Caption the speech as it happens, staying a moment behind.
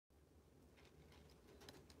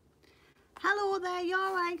Hello there, you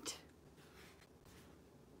alright?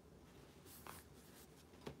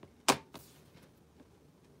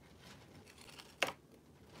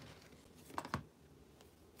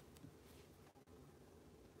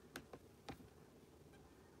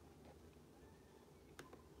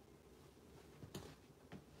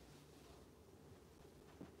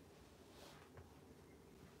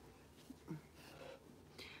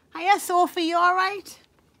 Hiya Sophie, you alright?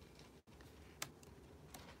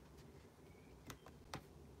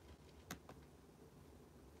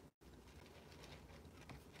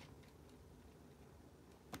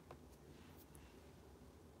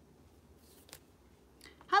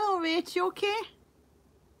 Hello Rach, you okay?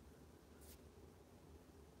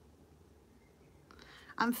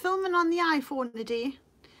 I'm filming on the iPhone today,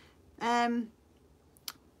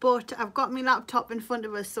 but I've got my laptop in front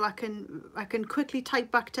of us so I can quickly type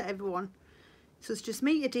back to everyone. So it's just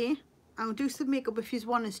me today. I'll do some makeup if you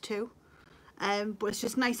want us to, but it's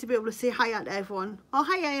just nice to be able to say hi to everyone. Oh,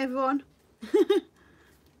 hi everyone.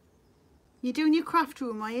 You're doing your craft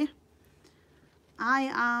room, are you? I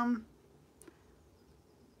am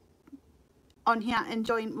on here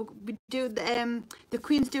enjoying. We do the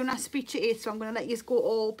Queen's doing her speech at 8, so I'm going to let you go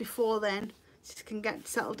all before then, so you can get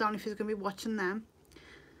settled down if you're going to be watching them.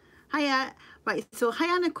 Hiya, right, so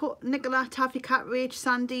hiya Nicola, Taffy Cat, Rach,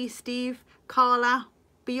 Sandy, Steve, Carla,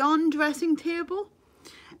 Beyond Dressing Table.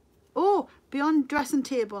 Oh, Beyond Dressing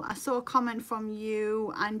Table, I saw a comment from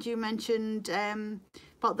you and you mentioned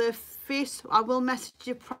about the face. I will message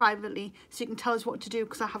you privately so you can tell us what to do,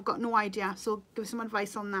 because I have got no idea, so give some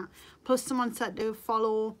advice on that. Plus someone said to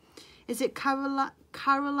follow, is it Caroline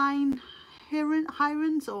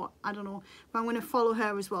Hirons, or I don't know, but I'm going to follow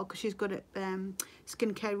her as well because she's good at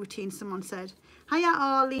skincare routine, someone said. Hiya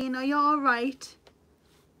Arlene, are you alright?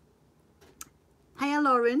 Hiya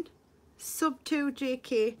Lauren. Sub 2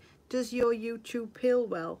 JK, does your YouTube peel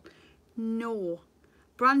well? No.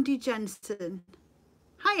 Brandy Jensen.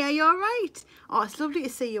 Hiya, you alright? Oh, it's lovely to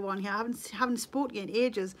see you on here. I haven't spoken to you in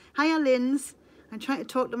ages. Hiya Linz. I'm trying to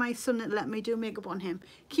talk to my son and let me do makeup on him.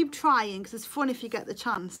 Keep trying because it's fun if you get the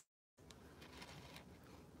chance.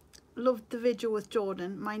 Loved the video with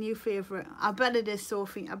Jordan, my new favourite. I bet it is,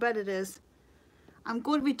 Sophie. I bet it is. I'm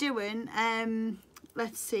going to be doing,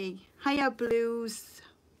 let's see. Hiya Blues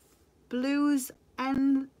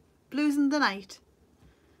in the Night.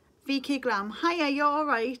 VK Glam. Hiya, you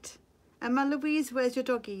alright? Emma Louise, where's your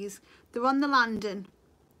doggies? They're on the landing.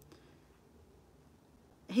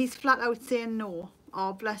 He's flat out saying no.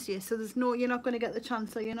 Oh, bless you. So there's no, you're not going to get the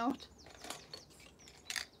chance, are you not?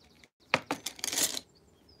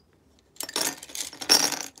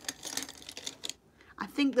 I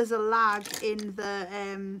think there's a lag in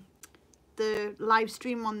the live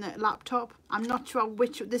stream on the laptop. I'm not sure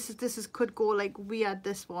which this is could go like weird,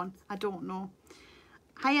 this one. I don't know.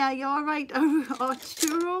 Hiya, you alright?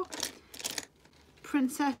 Arturo?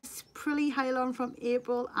 Princess Prilly, hi Lauren from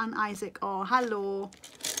April and Isaac. Oh, hello.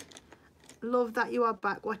 Love that you are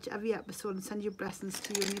back. Watch every episode and send your blessings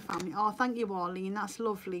to you and your family. Oh, thank you, Arlene. That's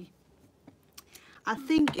lovely. I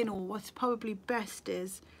think, you know, what's probably best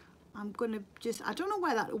is I'm going to just, I don't know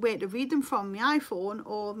where to read them from, my iPhone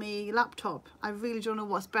or my laptop. I really don't know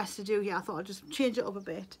what's best to do here. I thought I'd just change it up a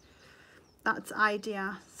bit. That's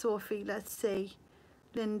idea. Sophie, let's see.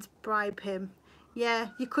 Lynn's bribe him.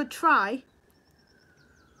 Yeah, you could try.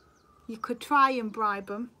 You could try and bribe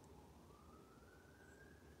him.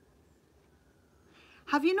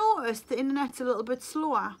 Have you noticed the internet's a little bit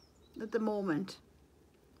slower at the moment?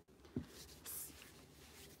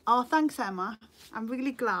 Oh, thanks Emma. I'm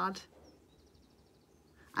really glad.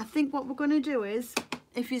 I think what we're going to do is,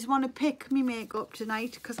 if you want to pick me makeup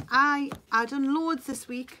tonight, because I've done loads this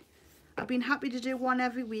week. I've been happy to do one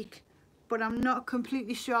every week, but I'm not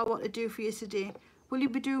completely sure what to do for you today. Will you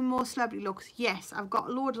be doing more celebrity looks? Yes, I've got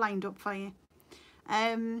a load lined up for you.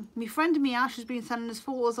 My friend Mia, she's been sending us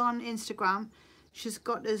photos on Instagram. She's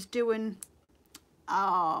got us doing,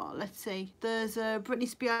 oh, let's see. There's a Britney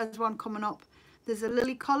Spears one coming up. There's a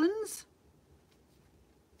Lily Collins,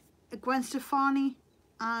 a Gwen Stefani,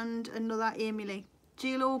 and another Amy Lee.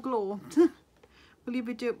 J-Lo Glow. Will you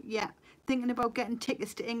be doing, yeah. Thinking about getting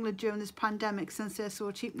tickets to England during this pandemic since they're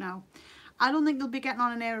so cheap now. I don't think they'll be getting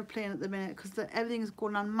on an aeroplane at the minute because everything's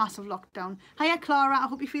going on massive lockdown. Hiya Clara, I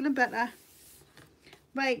hope you're feeling better.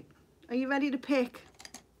 Right, are you ready to pick?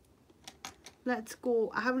 Let's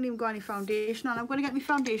go. I haven't even got any foundation on. I'm going to get my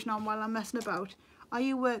foundation on while I'm messing about. Are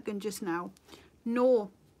you working just now? No,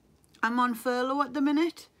 I'm on furlough at the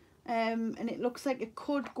minute. And it looks like it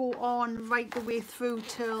could go on right the way through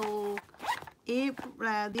till April,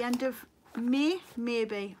 the end of May,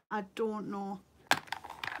 maybe. I don't know.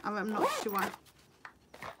 I'm not sure.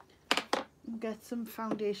 Get some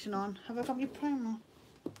foundation on. Have I got my primer?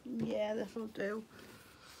 Yeah, this will do.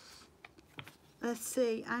 Let's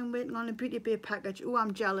see. I'm waiting on a Beauty Bay package. Oh,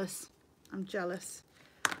 I'm jealous. I'm jealous.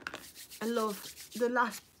 I love the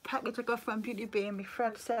last package I got from Beauty Bay, and my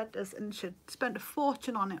friend said this and she spent a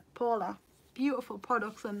fortune on it. Paula. Beautiful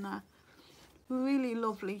products in there. Really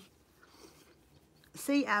lovely.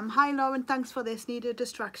 CM. Hi Lauren, thanks for this. Need a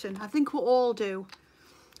distraction. I think we all do.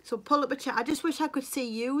 So pull up a chat. I just wish I could see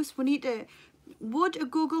yous. We need to... Would a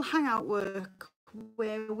Google Hangout work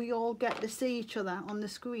where we all get to see each other on the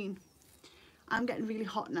screen? I'm getting really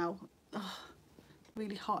hot now. Ugh,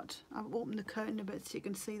 really hot. I've opened the curtain a bit so you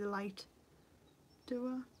can see the light. Do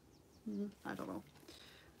I? I don't know.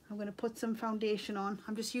 I'm going to put some foundation on.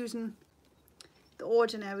 I'm just using the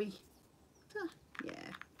Ordinary. Yeah,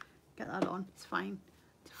 get that on. It's fine.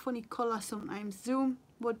 It's a funny colour sometimes. Zoom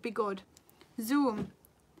would be good. Zoom.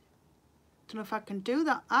 Don't know if I can do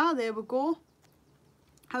that. Ah, there we go.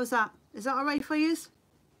 How's that? Is that alright for you?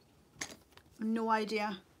 No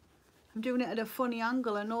idea. I'm doing it at a funny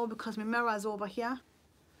angle, I know, because my mirror's over here.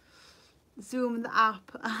 Zoom the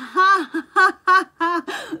app.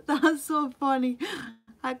 That's so funny.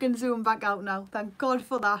 I can zoom back out now. Thank God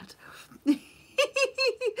for that.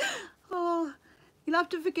 Oh, you'll have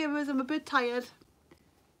to forgive us. I'm a bit tired.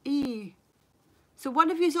 So what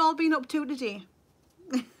have you all been up to today?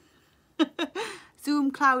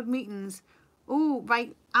 Zoom cloud meetings. Oh,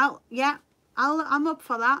 right. I'm up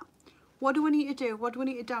for that. What do we need to do? What do we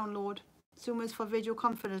need to download? Zoom is for video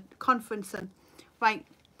conferencing. Right.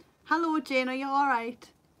 Hello, Jane. Are you all right?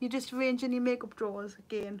 You're just arranging your makeup drawers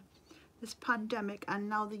again. This pandemic and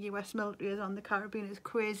now the US military is on the Caribbean is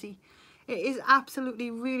crazy. It is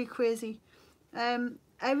absolutely really crazy.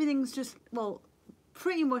 Everything's just, well,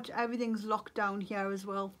 pretty much everything's locked down here as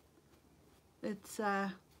well. It's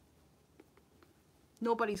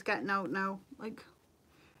nobody's getting out now. Like,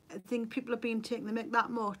 I think people have been taking the mick that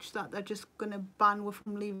much that they're just going to ban you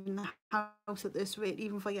from leaving the house at this rate,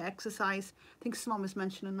 even for your exercise. I think someone was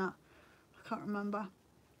mentioning that. I can't remember.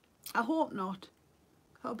 I hope not.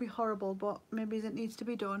 That would be horrible, but maybe it needs to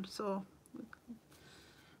be done. So,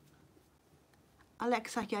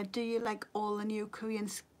 Alexa, yeah, do you like all the new Korean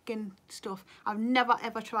skin stuff? I've never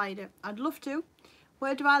ever tried it. I'd love to.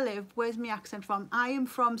 Where do I live? Where's my accent from? I am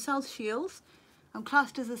from South Shields. I'm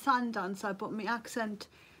classed as a sand dancer, but my accent,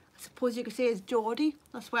 I suppose you could say, is Geordie.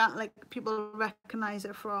 That's where like people recognise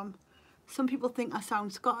it from. Some people think I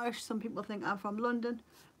sound Scottish. Some people think I'm from London,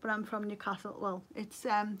 but I'm from Newcastle. Well, it's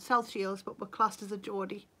South Shields, but we're classed as a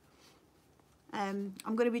Geordie. I'm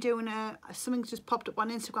going to be doing something's just popped up on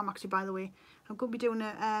Instagram actually, by the way. I'm going to be doing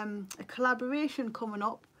a collaboration coming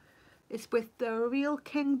up. It's with the Real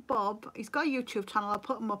King Bob. He's got a YouTube channel. I'll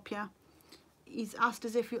put him up here. He's asked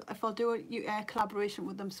us if I'll do a collaboration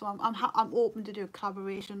with them, so I'm open to do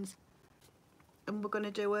collaborations. And we're going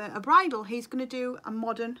to do a bridal. He's going to do a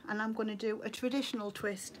modern, and I'm going to do a traditional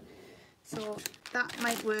twist. So that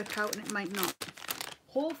might work out, and it might not.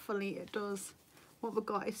 Hopefully it does. What we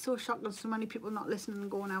got is so shocking. So many people not listening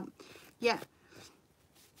and going out. Yeah,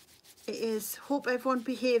 it is. Hope everyone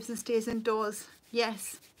behaves and stays indoors.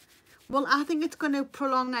 Yes. Well, I think it's going to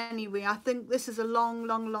prolong anyway. I think this is a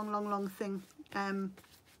long thing.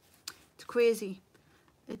 It's crazy.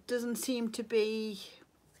 It doesn't seem to be,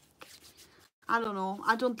 I don't know.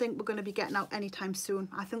 I don't think we're going to be getting out anytime soon.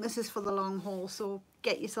 I think this is for the long haul, so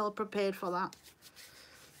get yourself prepared for that.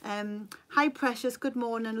 Hi Precious, good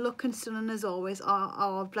morning. Looking stunning as always.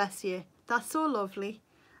 Oh, bless you. That's so lovely.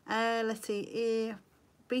 Let's see.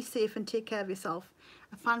 Be safe and take care of yourself.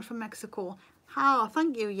 A fan from Mexico. Oh,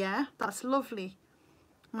 thank you, yeah. That's lovely.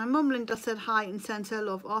 My mum Linda said hi and sent her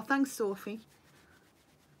love. Oh, thanks, Sophie.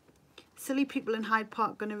 Silly people in Hyde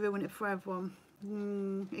Park going to ruin it for everyone.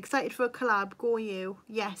 Excited for a collab. Go you.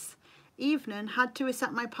 Yes. Evening. Had to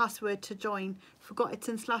reset my password to join. Forgot it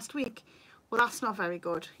since last week. Well, that's not very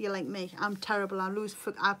good. You're like me. I'm terrible. I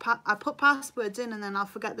put passwords in and then I'll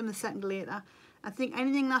forget them a second later. I think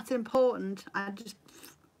anything that's important, it's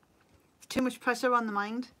too much pressure on the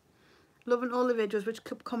mind. Loving all the videos which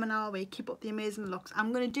keep coming our way. Keep up the amazing looks.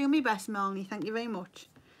 I'm going to do my best, Melanie. Thank you very much.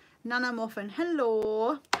 Nana Muffin.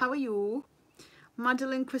 Hello. How are you?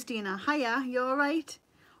 Madeline Christina. Hiya. You alright?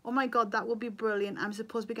 Oh my God, that would be brilliant. I'm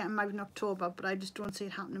supposed to be getting married in October, but I just don't see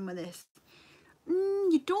it happening with this.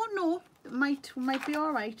 You don't know. It might be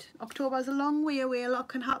alright. October's a long way away. A lot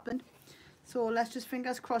can happen. So let's just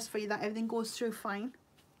fingers crossed for you that everything goes through fine.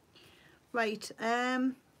 Right.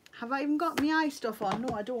 Have I even got my eye stuff on?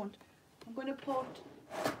 No, I don't. I'm going to put,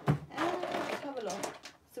 let's have a look.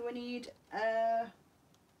 So we need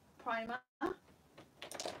primer.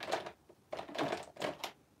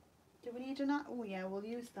 bleeding at? Oh yeah, we'll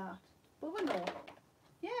use that. But we know.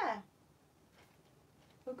 Yeah.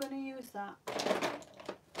 We're going to use that.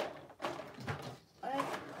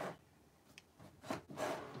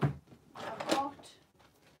 I've got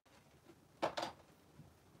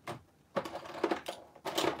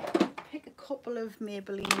pick a couple of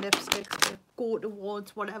Maybelline lipsticks to go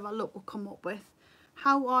towards whatever look we'll come up with.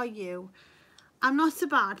 How are you? I'm not so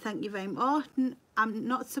bad, thank you very much. Oh, I'm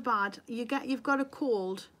not so bad. You've got a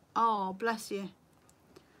cold. Oh, bless you.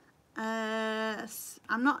 I'm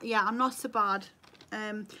not so bad.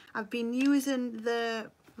 I've been using the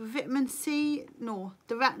vitamin C, no,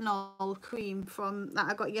 the retinol cream that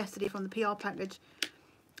I got yesterday from the PR package.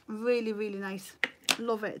 Really, really nice.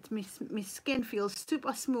 Love it. My skin feels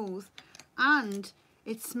super smooth and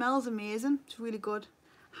it smells amazing. It's really good.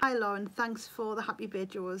 Hi Lauren, thanks for the happy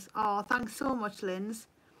birthdays. Oh, thanks so much, Linz.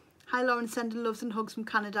 Hi Lauren, sending loves and hugs from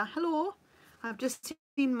Canada. Hello. I've just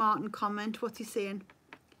seen Martin comment. What's he saying?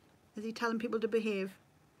 Is he telling people to behave?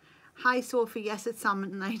 Hi Sophie, yes, it's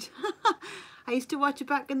salmon tonight. I used to watch it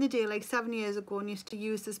back in the day, like 7 years ago, and used to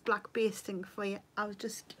use this black base thing for you. I was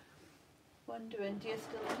just wondering, do you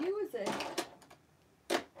still use it?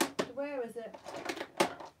 Where is it?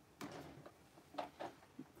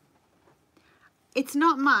 It's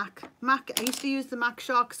not MAC. I used to use the MAC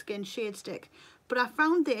Shark Skin Shade Stick, but I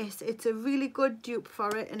found this. It's a really good dupe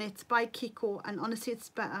for it, and it's by Kiko, and honestly it's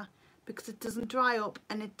better because it doesn't dry up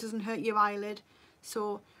and it doesn't hurt your eyelid.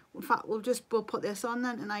 So in fact we'll put this on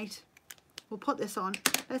then tonight. We'll put this on.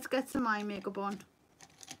 Let's get some eye makeup on.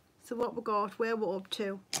 So what we got, where we're up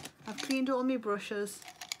to. I've cleaned all my brushes.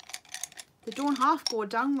 They don't half go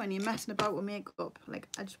down when you're messing about with makeup. Like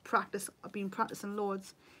I've been practicing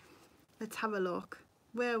loads. Let's have a look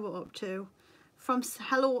where we're up to. From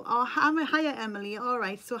hello, oh, hiya Emily. All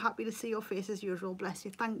right, so happy to see your face as usual. Bless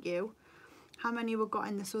you, thank you. How many we got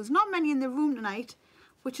in this? So there's not many in the room tonight,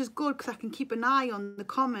 which is good because I can keep an eye on the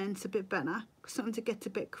comments a bit better. Sometimes it gets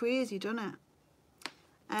a bit crazy, doesn't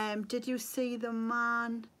it? Did you see the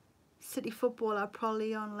Man City footballer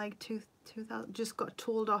probably on like 2000? Just got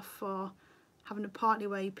told off for having a party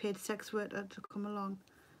where he paid sex worker to come along.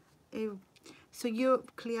 Ew. So you're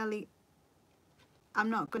clearly. I'm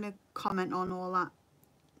not going to comment on all that.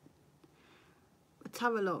 Let's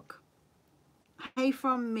have a look. Hey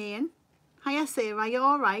from Maine. Hiya Sarah, you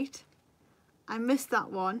alright? I missed that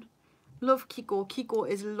one. Love Kiko. Kiko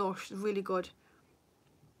is lush, really good.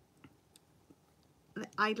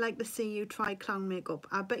 I'd like to see you try clown makeup.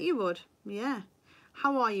 I bet you would. Yeah.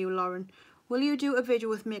 How are you, Lauren? Will you do a video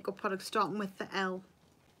with makeup products starting with the L?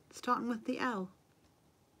 Starting with the L?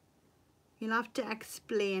 You'll have to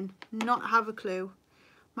explain. Not have a clue.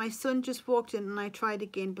 My son just walked in and I tried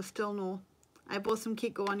again, but still no. I bought some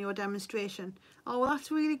Kiko on your demonstration. Oh, well, that's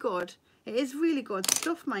really good. It is really good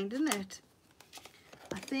stuff, mind, isn't it?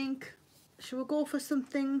 I think, should we go for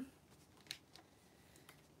something?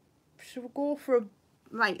 Should we go for a,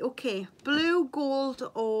 right, okay. Blue, gold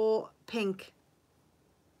or pink?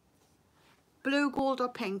 Blue, gold or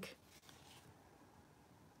pink?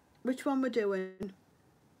 Which one we're doing?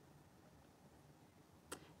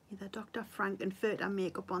 Either Dr. Frank and Ferta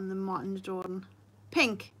makeup on the Martin Jordan.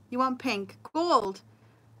 Pink. You want pink? Gold.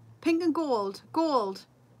 Pink and gold. Gold.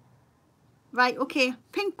 Right, okay.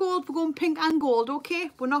 Pink, gold. We're going pink and gold, okay?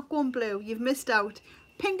 We're not going blue. You've missed out.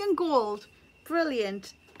 Pink and gold.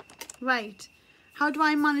 Brilliant. Right. How do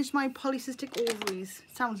I manage my polycystic ovaries?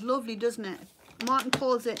 Sounds lovely, doesn't it? Martin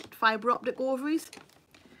calls it fibre optic ovaries.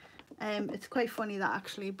 It's quite funny that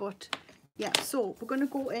actually, but yeah. So we're going to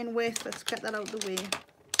go in with, let's get that out of the way.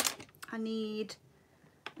 I need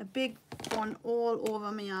a big one all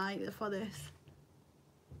over my eye for this.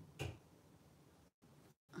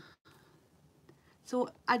 So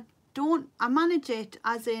I manage it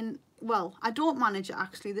as in, well, I don't manage it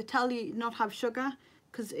actually. They tell you not have sugar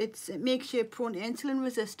because it makes you prone to insulin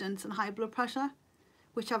resistance and high blood pressure,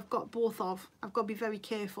 which I've got both of. I've got to be very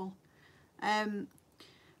careful.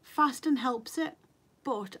 Fasting helps it.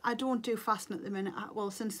 But I don't do fasting at the minute. Well,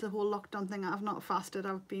 since the whole lockdown thing, I've not fasted.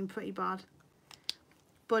 I've been pretty bad.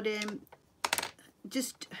 But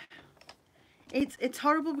it's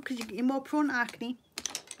horrible because you're more prone to acne.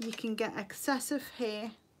 You can get excessive hair.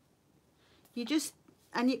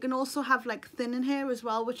 And you can also have like thinning hair as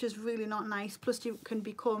well, which is really not nice. Plus you can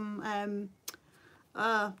become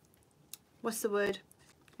what's the word?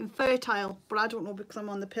 Infertile. But I don't know because I'm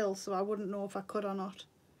on the pill, so I wouldn't know if I could or not.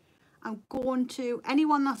 I'm going to,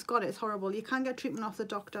 anyone that's got it, it's horrible. You can get treatment off the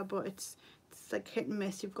doctor, but it's like hit and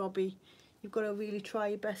miss. You've got to really try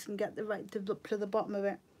your best and get to the bottom of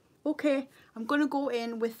it. Okay, I'm going to go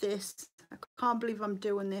in with this. I can't believe I'm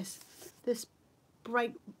doing this. This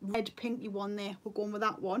bright red pinky one there. We're going with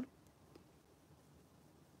that one.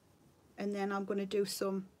 And then I'm going to do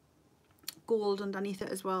some gold underneath it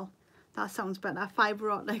as well. That sounds better.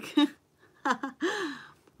 Fibre optic.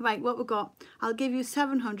 Right, what we got? I'll give you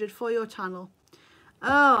 700 for your channel.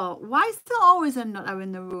 Oh, why is there always a nutter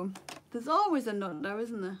in the room? There's always a nutter,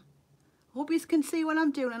 isn't there? I hope you can see what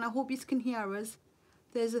I'm doing, and I hope you can hear us.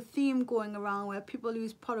 There's a theme going around where people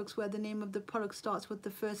use products where the name of the product starts with the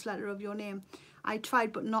first letter of your name. I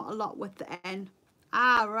tried, but not a lot with the N.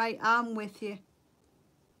 Ah, right, I'm with you.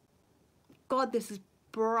 God, this is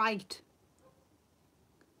bright.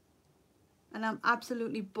 And I'm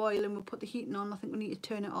absolutely boiling. We'll put the heating on. I think we need to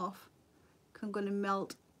turn it off, because I'm going to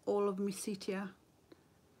melt all of my seat here.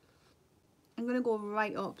 I'm going to go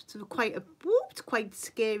right up to quite a, whoops, quite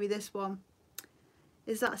scary this one.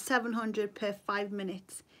 Is that 700 per 5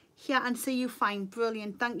 minutes? Here and see you fine.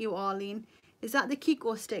 Brilliant. Thank you, Arlene. Is that the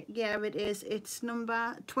Kiko stick? Yeah, it is. It's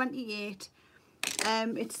number 28.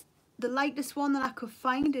 It's the lightest one that I could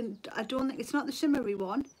find, and I don't think it's not the shimmery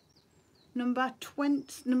one. Number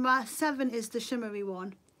 7 is the shimmery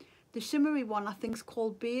one. The shimmery one I think is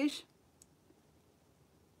called beige.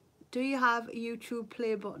 Do you have a YouTube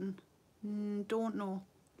play button? Don't know.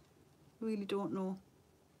 Really don't know.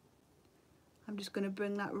 I'm just going to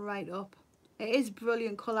bring that right up. It is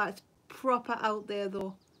brilliant colour. It's proper out there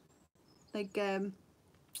though. Like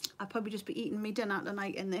I'll probably just be eating me dinner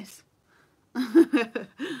tonight in this. It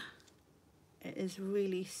is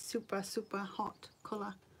really super hot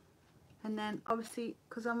colour. And then obviously,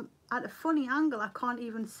 because I'm at a funny angle, I can't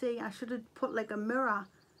even see. I should have put like a mirror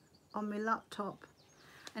on my laptop.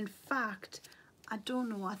 In fact, I don't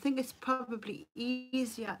know. I think it's probably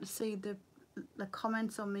easier to see the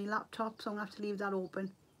comments on my laptop, so I'm going to have to leave that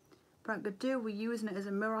open. But I could do with using it as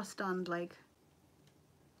a mirror stand, like.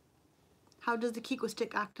 How does the Kiko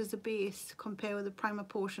stick act as a base compare with the primer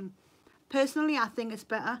potion? Personally, I think it's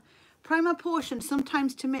better. Primer potion,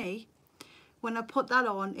 sometimes to me, when I put that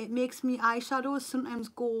on, it makes me eyeshadows sometimes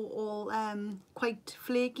go all quite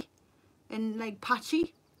flaky and like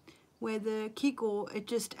patchy. Where the Kiko,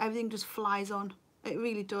 everything just flies on. It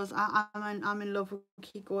really does. I'm in love with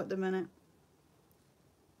Kiko at the minute.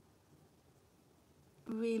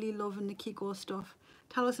 Really loving the Kiko stuff.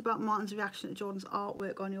 Tell us about Martin's reaction to Jordan's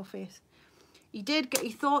artwork on your face. He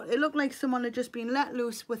thought it looked like someone had just been let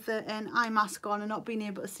loose with an eye mask on and not being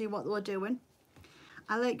able to see what they were doing.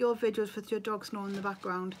 I like your videos with your dog snoring in the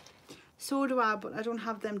background. So do I, but I don't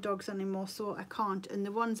have them dogs anymore, so I can't. And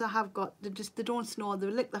the ones I have got, they don't snore. They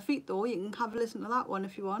lick their feet though. You can have a listen to that one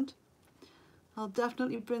if you want. I'll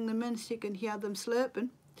definitely bring them in so you can hear them slurping.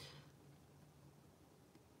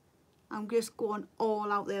 I'm just going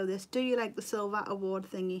all out there with this. Do you like the silver award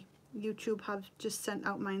thingy? YouTube have just sent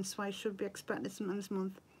out mine, so I should be expecting it sometime this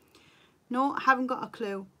month. No, I haven't got a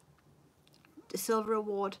clue. The silver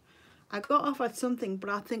award. I got offered something, but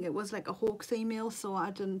I think it was like a hoax email, so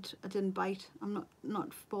I didn't bite. I'm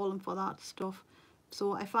not falling for that stuff.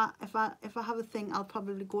 So if I have a thing, I'll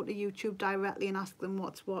probably go to YouTube directly and ask them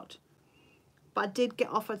what's what. But I did get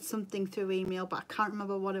offered something through email, but I can't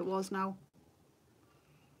remember what it was now.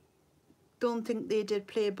 Don't think they did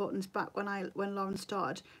play buttons back when Lauren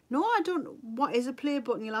started. No, I don't. What is a play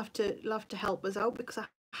button? You'll have to help us out, because I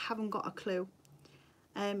haven't got a clue.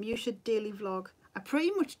 You should daily vlog. I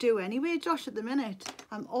pretty much do anyway, Josh, at the minute.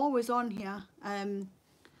 I'm always on here.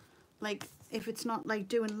 Like, if it's not like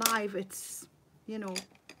doing live, it's, you know,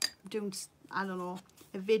 doing, I don't know,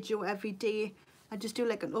 a video every day. I just do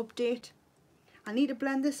like an update. I need to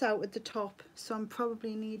blend this out at the top, so I'm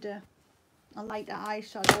probably need a lighter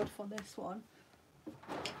eyeshadow for this one.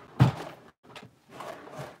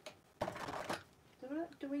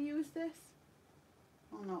 Do we use this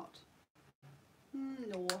or not?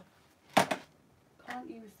 No. Can't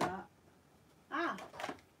use that. Ah,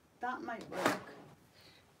 that might work.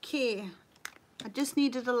 Okay, I just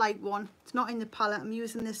needed a light one. It's not in the palette. I'm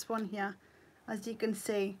using this one here. As you can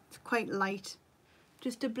see, it's quite light.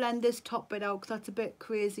 Just to blend this top bit out, because that's a bit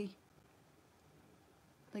crazy.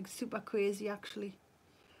 Like super crazy, actually.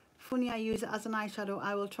 Funny I use it as an eyeshadow.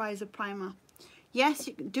 I will try as a primer. Yes,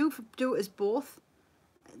 you can do it as both.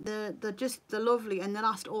 They're lovely, and they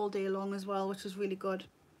last all day long as well, which is really good.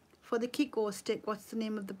 For the Kiko stick, what's the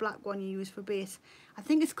name of the black one you use for base? I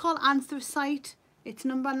think it's called Anthracite. It's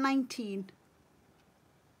number 19.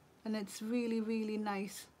 And it's really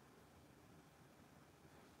nice.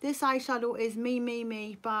 This eyeshadow is Me, Me,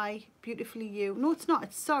 Me by Beautifully You. No, it's not.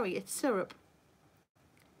 It's Syrup.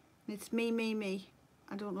 It's Me, Me, Me.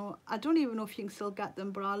 I don't know. I don't even know if you can still get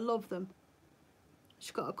them, but I love them.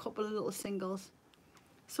 She's got a couple of little singles.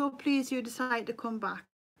 So pleased you decided to come back.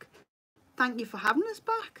 thank you for having us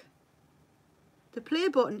back. The play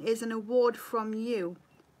button is an award from you,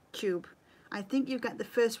 YouTube. I think you get the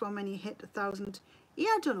first one when you hit 1,000. Yeah,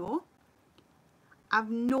 I don't know. I've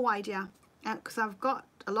no idea. Because I've got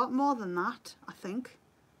a lot more than that, I think.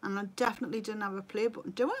 And I definitely didn't have a play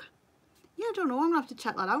button. Do I? Yeah, I don't know. I'm going to have to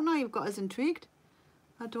check that out now. You've got us intrigued.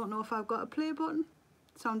 I don't know if I've got a play button.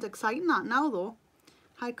 Sounds exciting that now though.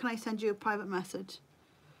 How can I send you a private message?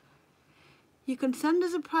 You can send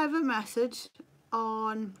us a private message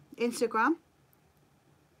on Instagram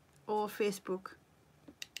or Facebook.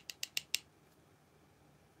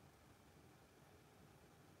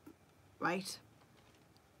 Right.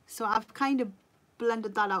 So I've kind of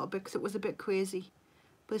blended that out a bit because it was a bit crazy.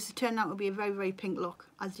 But it's turned out to be a very, very pink look,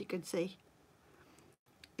 as you can see.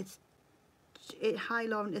 Hi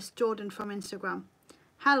Lauren, it's Jordan from Instagram.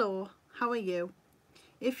 Hello, how are you?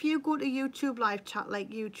 If you go to YouTube live chat,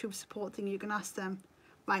 like YouTube support thing, you can ask them.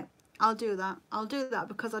 Right, I'll do that. I'll do that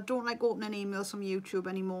because I don't like opening emails from YouTube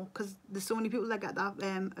anymore because there's so many people that get that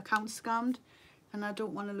account scammed and I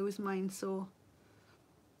don't want to lose mine, so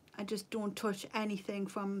I just don't touch anything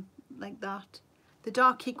from like that. The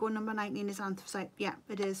dark Kiko number 19 is anthracite. Yeah,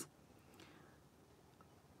 it is.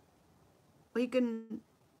 Well, you can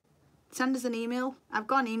send us an email. I've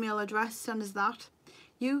got an email address. Send us that.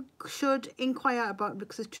 You should inquire about it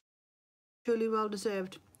because it's truly well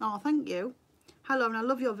deserved. Oh, thank you. Hello, and I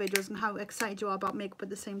love your videos and how excited you are about makeup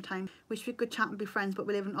at the same time. Wish we could chat and be friends, but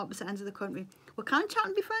we live on opposite ends of the country. We can't chat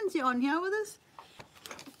and be friends. You're on here with us.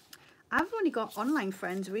 I've only got online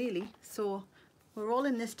friends really, so we're all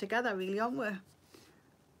in this together really, aren't we?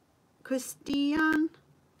 Christian.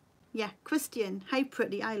 Yeah, Christian. Hi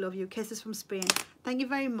pretty, I love you. Kisses from Spain. Thank you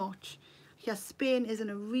very much. Yes, Spain is in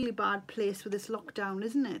a really bad place with this lockdown,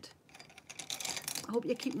 isn't it? I hope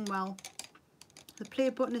you're keeping well. The play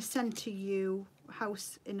button is sent to you,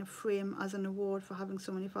 house in a frame as an award for having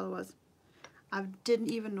so many followers. I didn't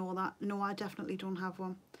even know that. No, I definitely don't have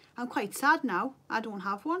one. I'm quite sad now. I don't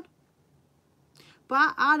have one.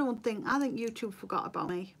 But I think YouTube forgot about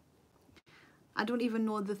me. I don't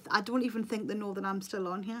even think they know that I'm still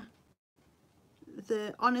on here.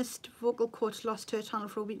 The honest vocal coach lost her channel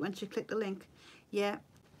for a week when she clicked the link. Yeah,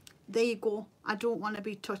 there you go. I don't want to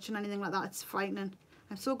be touching anything like that. It's frightening.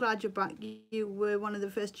 I'm so glad you're back. You were one of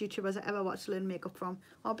the first YouTubers I ever watched learn makeup from.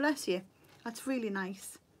 Oh, bless you. That's really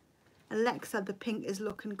nice. Alexa, the pink is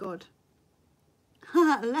looking good.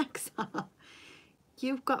 Alexa,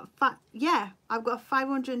 you've got yeah, I've got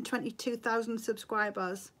 522,000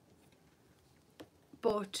 subscribers.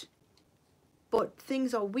 But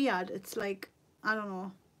things are weird. It's like, I don't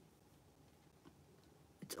know.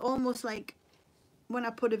 It's almost like when I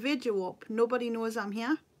put a video up, nobody knows I'm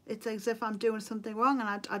here. It's as if I'm doing something wrong, and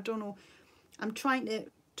I don't know. I'm trying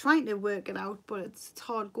to work it out, but it's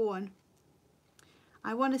hard going.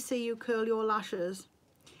 I want to see you curl your lashes.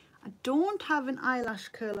 I don't have an eyelash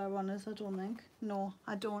curler on us, I don't think. No,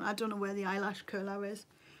 I don't. I don't know where the eyelash curler is.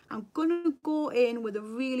 I'm gonna go in with a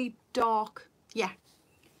really dark, yeah.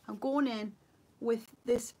 I'm going in with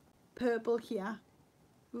this purple here,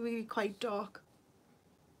 really quite dark.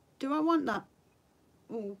 Do I want that?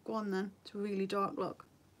 Oh, go on then. It's a really dark look.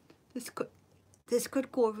 This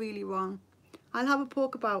could go really wrong. I'll have a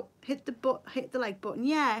poke about. Hit the like button.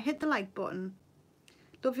 Yeah, hit the like button.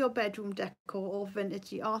 Love your bedroom decor, all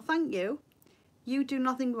vintagey. Oh, thank you. You do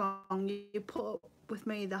nothing wrong. You put up with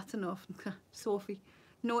me. That's enough. Sophie.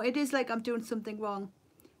 No, it is like I'm doing something wrong,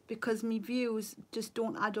 because my views just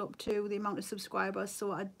don't add up to the amount of subscribers.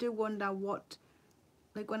 So I do wonder what,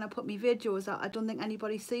 like when I put my videos out, I don't think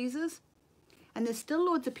anybody sees us. And there's still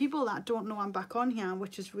loads of people that don't know I'm back on here,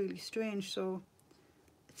 which is really strange. So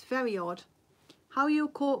it's very odd. How are you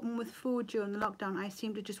coping with food during the lockdown? I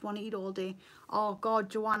seem to just want to eat all day. Oh God,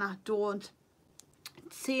 Joanna, don't.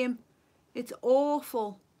 Same. It's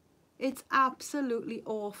awful. It's absolutely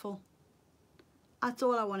awful. That's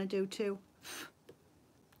all I want to do too.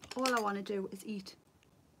 All I want to do is eat.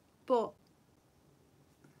 But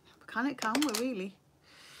can we really?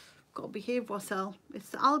 Got to behave ourselves. It's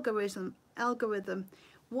the algorithm.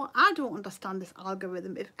 What I don't understand this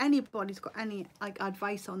algorithm. If anybody's got any like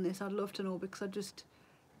advice on this, I'd love to know, because I'm just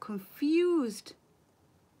confused.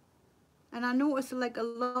 And I noticed like a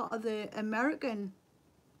lot of the American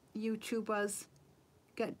YouTubers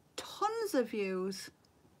get tons of views,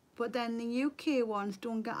 but then the UK ones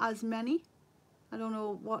don't get as many. I don't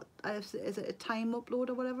know what, is it a time upload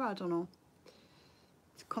or whatever? I don't know.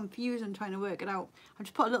 It's confusing trying to work it out. I've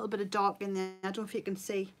just put a little bit of dark in there. I don't know if you can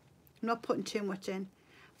see. I'm not putting too much in.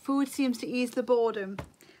 Food seems to ease the boredom.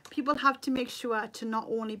 People have to make sure to not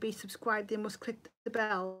only be subscribed, they must click the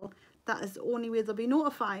bell. That is the only way they'll be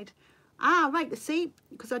notified. Ah, right, see,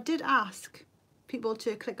 because I did ask people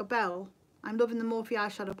to click a bell. I'm loving the Morphe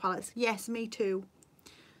eyeshadow palettes. Yes, me too.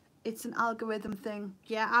 It's an algorithm thing.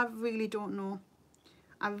 Yeah, I really don't know.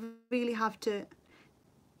 I really have to.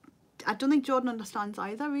 I don't think Jordan understands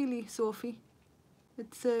either, really, Sophie.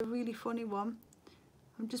 It's a really funny one.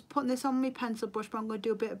 I'm just putting this on my pencil brush, but I'm going to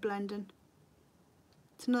do a bit of blending.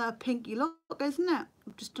 It's another pinky look, isn't it?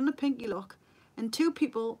 I've just done a pinky look. And 2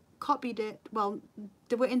 people copied it. Well,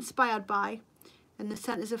 they were inspired by, and they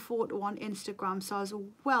sent us a photo on Instagram. So I was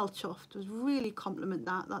well chuffed. I was really compliment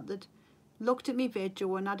that they'd looked at me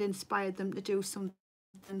video and I'd inspired them to do something.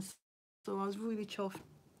 So I was really chuffed.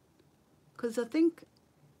 Because I think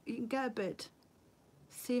you can get a bit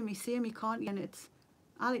samey, can't you? And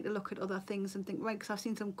I like to look at other things and think, right, because I've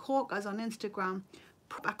seen some corkers on Instagram,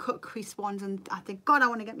 proper cut crease ones, and I think, God, I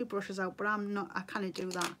want to get my brushes out, but I'm not, I can't do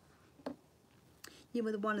that. You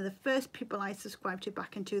were one of the first people I subscribed to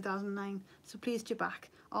back in 2009, so pleased you're back.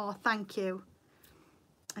 Oh, thank you.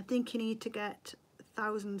 I think you need to get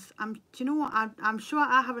thousands. Do you know what? I'm sure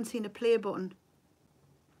I haven't seen a play button.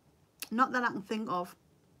 Not that I can think of.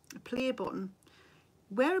 A play button.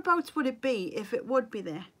 Whereabouts would it be if it would be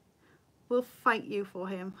there? We'll fight you for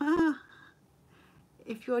him.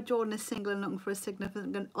 If your Jordan is single and looking for a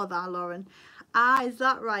significant other, Lauren. Ah, is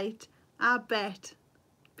that right? I bet.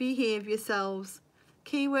 Behave yourselves.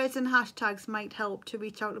 Keywords and hashtags might help to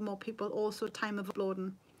reach out to more people. Also, time of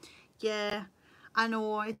uploading. Yeah, I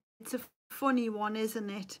know. It's a funny one, isn't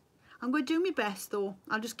it? I'm going to do my best though.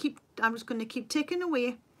 I'm just going to keep ticking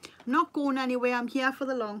away. I'm not going anywhere. I'm here for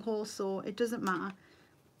the long haul, so it doesn't matter.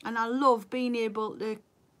 And I love being able to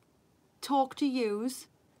talk to yous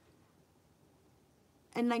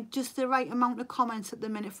and like just the right amount of comments at the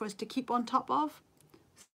minute for us to keep on top of.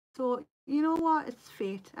 So you know what, it's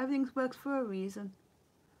fate. Everything works for a reason.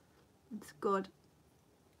 It's good.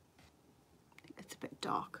 It's a bit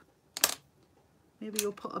dark. Maybe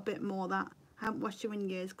you'll put a bit more of that. I haven't watched you in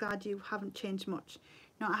years. Glad you haven't changed much.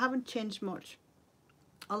 No, I haven't changed much,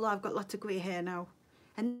 although I've got lots of grey hair now,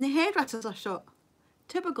 and the hairdressers are shut.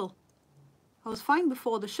 Typical. I was fine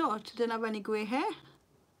before the shut, didn't have any grey hair.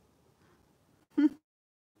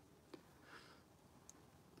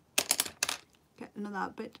 Get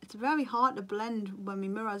another bit. It's very hard to blend when my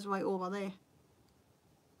mirror's right over there.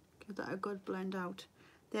 Give that a good blend out.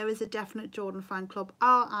 There is a definite Jordan fan club.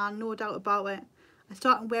 No doubt about it. I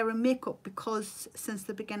started wearing makeup because since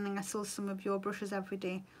the beginning I saw some of your brushes every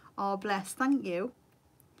day. Oh, bless. Thank you.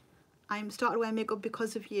 I'm started wearing makeup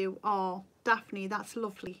because of you. Oh, Daphne, that's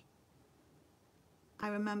lovely. I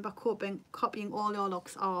remember copying all your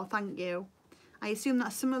looks. Oh, thank you. I assume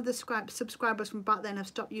that some of the subscribers from back then have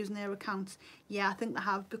stopped using their accounts. Yeah, I think they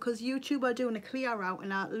have, because YouTube are doing a clear out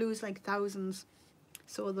and I lose like thousands.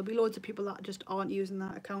 So there'll be loads of people that just aren't using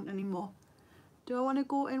that account anymore. Do I want to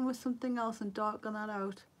go in with something else and darken that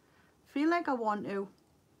out? Feel like I want to.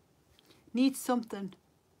 Need something.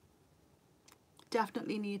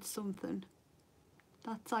 Definitely needs something.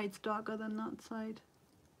 That side's darker than that side.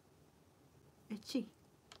 Itchy.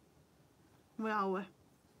 Where are we?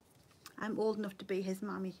 I'm old enough to be his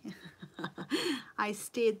mammy. I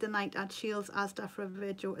stayed the night at Shields Asda for a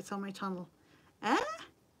video. It's on my channel. Eh?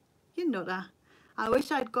 You nutter. I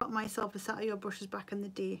wish I'd got myself a set of your brushes back in the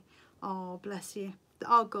day. Oh, bless you.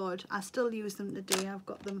 Oh, God. I still use them today. I've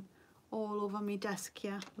got them all over my desk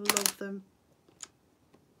here. Love them.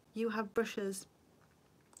 You have brushes.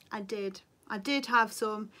 I did. I did have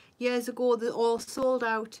some years ago. They're all sold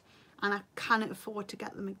out and I cannot afford to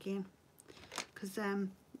get them again. Because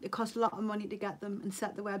it cost a lot of money to get them and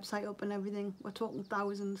set the website up and everything. We're talking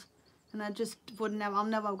thousands. And I just would never, I'm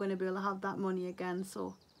never going to be able to have that money again.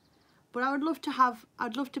 So, but I would love to have,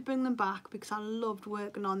 I'd love to bring them back because I loved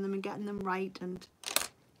working on them and getting them right. And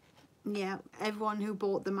yeah, everyone who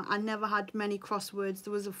bought them, I never had many crosswords.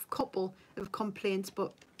 There was a couple of complaints,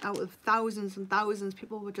 but out of thousands and thousands,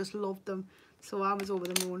 people would just love them. So I was over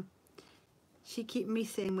the moon. She keep me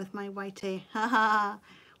sane with my white hair. Haha.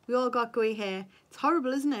 We all got grey hair. It's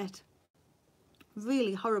horrible, isn't it?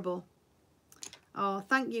 Really horrible. Oh,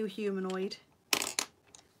 thank you, humanoid.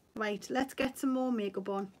 Right, let's get some more makeup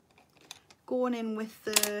on. Going in with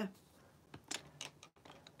the...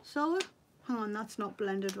 Shall we? Hang on, that's not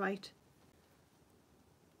blended right.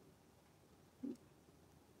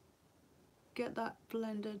 Get that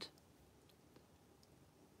blended.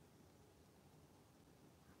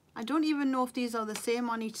 I don't even know if these are the same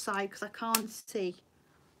on each side because I can't see.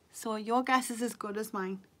 So your guess is as good as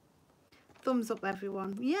mine. Thumbs up,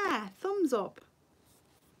 everyone. Yeah, thumbs up.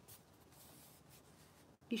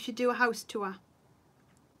 You should do a house tour.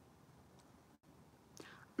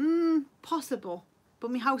 Possible.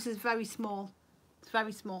 but my house is very small. It's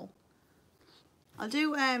very small. I'll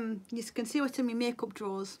do, you can see what's in my makeup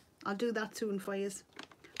drawers. I'll do that soon for you.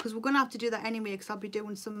 Because we're going to have to do that anyway, because I'll be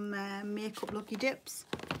doing some makeup lucky dips.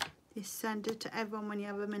 They send it to everyone when you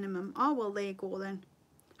have a minimum. Oh, well, there you go then.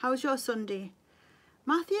 How's your Sunday?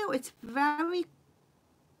 Matthew, it's very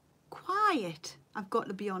quiet, I've got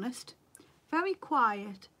to be honest. Very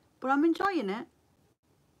quiet, but I'm enjoying it.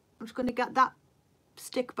 I'm just going to get that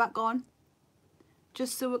stick back on,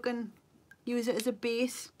 just so we can use it as a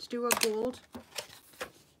base to do our gold.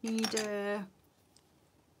 Need a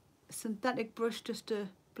synthetic brush just to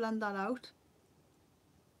blend that out.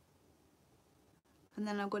 And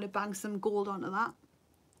then I'm going to bang some gold onto that.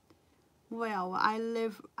 Well, I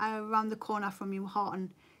live around the corner from you,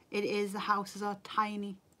 Horton. It is, the houses are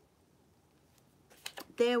tiny.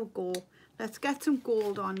 There we go. Let's get some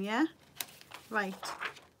gold on, yeah? Right.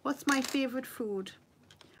 What's my favourite food?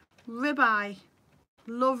 Ribeye.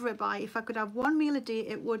 Love ribeye. If I could have one meal a day,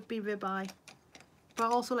 it would be ribeye. But I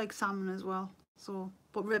also like salmon as well. So,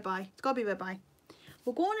 but ribeye. It's got to be ribeye.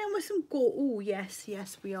 We're going in with some gold. Oh, yes,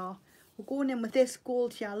 yes, we are. We're going in with this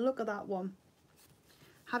gold here. Look at that one.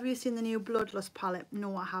 Have you seen the new Bloodlust palette?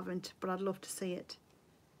 No, I haven't, but I'd love to see it.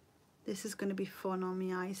 This is going to be fun on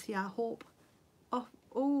my eyes. Yeah, I hope. Oh,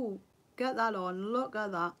 oh, get that on. Look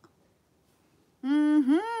at that.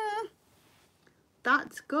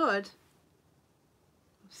 That's good.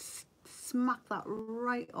 Smack that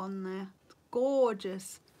right on there. It's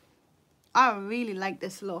gorgeous. I really like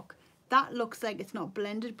this look. That looks like it's not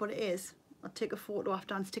blended, but it is. I'll take a photo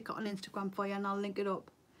after and stick it on Instagram for you, and I'll link it up.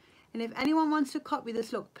 And if anyone wants to copy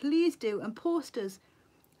this look, please do, and post us.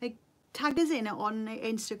 Like, tag us in it on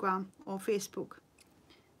Instagram or Facebook.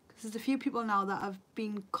 Because there's a few people now that have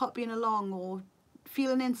been copying along or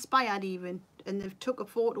feeling inspired even, and they've took a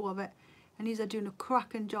photo of it, and these are doing a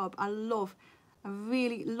cracking job. I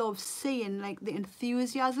really love seeing like the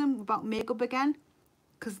enthusiasm about makeup again,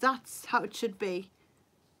 because that's how it should be.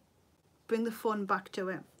 Bring the fun back to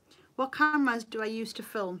it. What cameras do I use to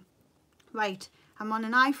film? Right, I'm on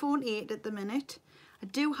an iPhone 8 at the minute. I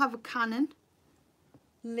do have a Canon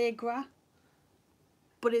Legra,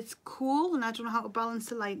 but it's cool and I don't know how to balance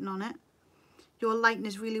the lighting on it. Your lighting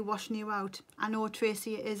is really washing you out. I know,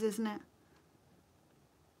 Tracy, it is, isn't it?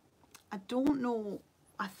 I don't know.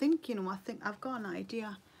 I think I've got an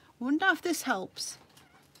idea. I wonder if this helps.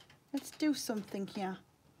 Let's do something here.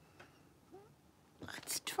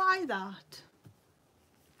 Let's try that.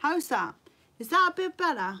 How's that? Is that a bit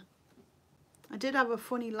better? I did have a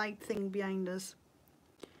funny light thing behind us.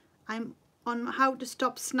 I'm on how to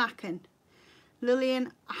stop snacking.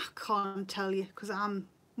 Lillian, I can't tell you because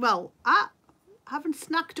well, I haven't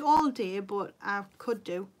snacked all day, but I could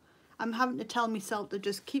do. I'm having to tell myself to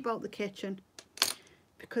just keep out the kitchen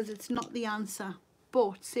because it's not the answer.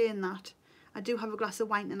 But saying that, I do have a glass of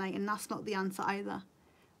wine tonight and that's not the answer either.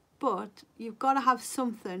 But you've got to have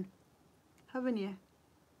something, haven't you?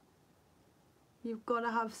 You've got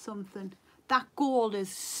to have something. That gold is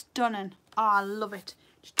stunning. Oh, I love it.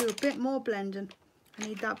 Just do a bit more blending. I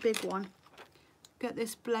need that big one. Get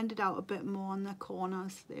this blended out a bit more on the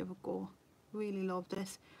corners. There we go. Really love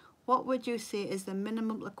this. What would you say is the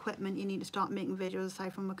minimal equipment you need to start making videos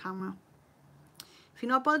aside from a camera? If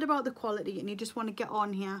you're not bothered about the quality and you just want to get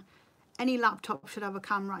on here, any laptop should have a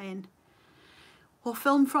camera in. Or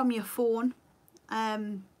film from your phone. I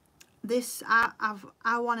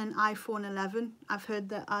want an iPhone 11. I've heard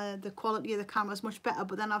that the quality of the camera is much better,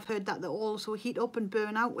 but then I've heard that they also heat up and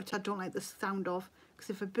burn out, which I don't like the sound of,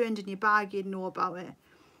 because if it burned in your bag, you'd know about it.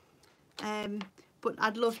 But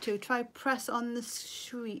I'd love to try press on the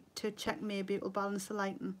sheet to check maybe it will balance the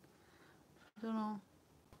lighting. I don't know.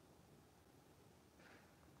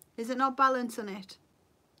 Is it not balancing it?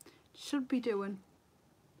 Should be doing.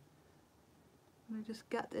 Let me just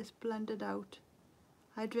get this blended out.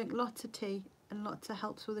 I drink lots of tea and lots of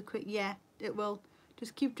helps with a quick, yeah, it will.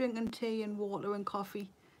 Just keep drinking tea and water and coffee,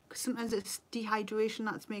 because sometimes it's dehydration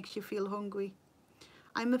that makes you feel hungry.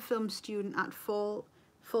 I'm a film student at Full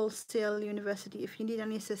Sail University. If you need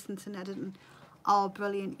any assistance in editing, oh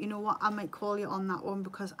brilliant, you know what, I might call you on that one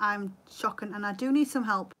because I'm shocking and I do need some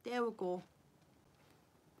help. There we go.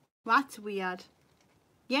 That's weird.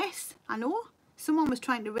 Yes, I know, someone was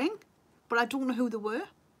trying to ring, but I don't know who they were.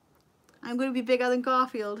 I'm going to be bigger than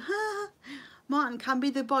Garfield. Martin can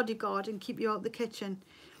be the bodyguard and keep you out the kitchen.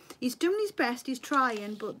 He's doing his best, he's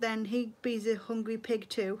trying, but then he be's a hungry pig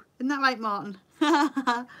too. Isn't that right, Martin?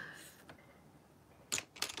 I'm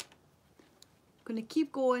going to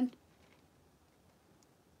keep going.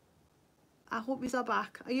 I hope he's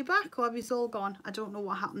back. Are you back or have you all gone? I don't know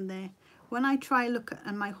what happened there. When I try look at,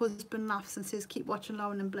 and my husband laughs and says, keep watching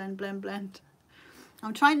Lauren and blend, blend, blend.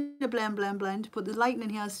 I'm trying to blend, blend, blend, but the lighting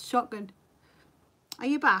in here is shocking. Are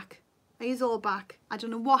you back? Are you all back? I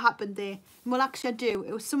don't know what happened there. Well, actually I do.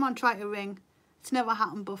 It was someone trying to ring. It's never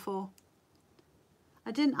happened before.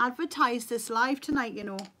 I didn't advertise this live tonight, you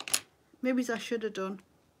know. Maybe I should have done.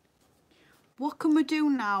 What can we do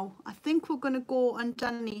now? I think we're going to go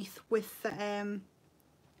underneath with the,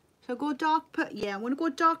 so go dark purple. Yeah, I'm going to go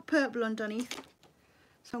dark purple underneath.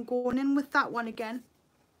 So I'm going in with that one again.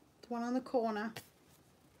 The one on the corner.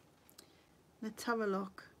 Let's have a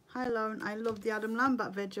look. Hi Lauren, I love the Adam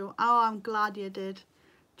Lambert video. Oh, I'm glad you did.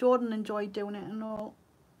 Jordan enjoyed doing it and all.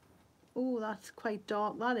 Oh, that's quite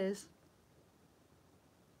dark, that is.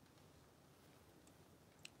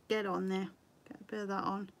 Get on there. Get a bit of that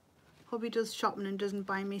on. Hubby does shopping and doesn't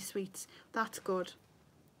buy me sweets. That's good.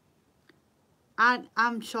 And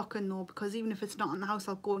I'm shocking though, because even if it's not in the house,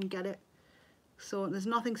 I'll go and get it. So there's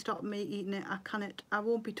nothing stopping me eating it. I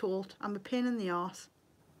won't be told. I'm a pain in the arse.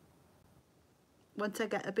 Once I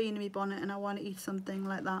get a bean in my bonnet and I want to eat something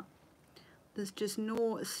like that, there's just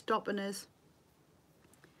no stopping us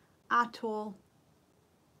at all.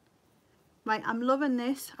 Right, I'm loving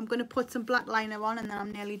this. I'm going to put some black liner on and then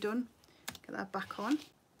I'm nearly done. Get that back on.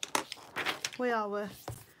 Where are we?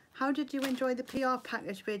 How did you enjoy the PR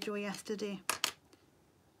package video yesterday?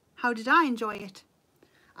 How did I enjoy it?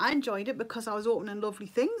 I enjoyed it because I was opening lovely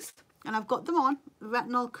things and I've got them on. The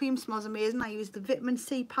retinol cream smells amazing. I used the vitamin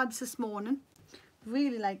C pads this morning.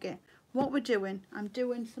 Really like it. What we're doing, I'm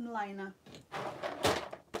doing some liner.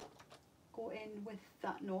 Go in with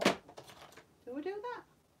that. No. Do we do that?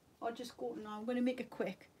 Or just go, no, I'm going to make it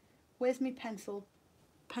quick. Where's my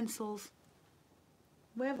pencils?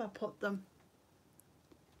 Where have I put them?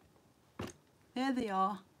 There they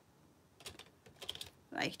are.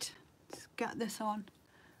 Right, let's get this on.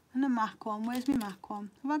 And a MAC one. Where's my MAC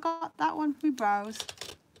one? Have I got that one for my brows?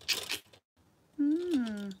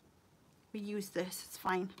 We use this, it's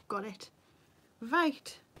fine. Got it.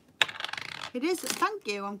 Right. It is, thank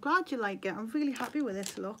you. I'm glad you like it. I'm really happy with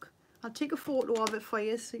this look. I'll take a photo of it for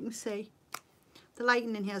you so you can see. The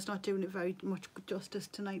lighting in here is not doing it very much justice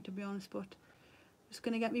tonight, to be honest, but I'm just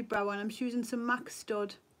going to get my brow on. I'm just using some MAC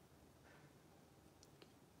Stud.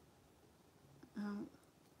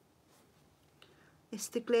 It's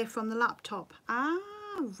the glare from the laptop. Ah,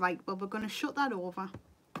 right. Well, we're going to shut that over.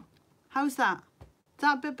 How's that? Is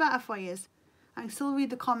that a bit better for you? I can still read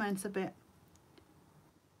the comments a bit.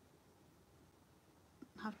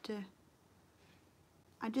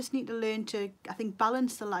 I just need to learn to, I think,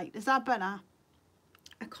 balance the light. Is that better?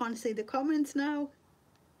 I can't see the comments now.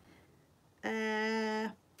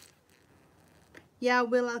 Yeah,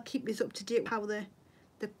 I'll keep this up to date how the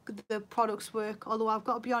products work. Although I've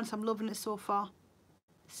got to be honest, I'm loving it so far.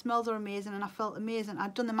 Smells are amazing and I felt amazing.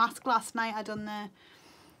 I'd done the mask last night. I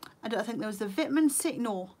think there was the vitamin C,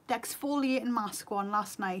 no, the exfoliating mask one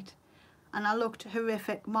last night. And I looked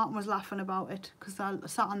horrific. Martin was laughing about it because I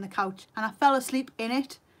sat on the couch and I fell asleep in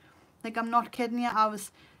it. Like, I'm not kidding you.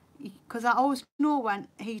 Because I always know when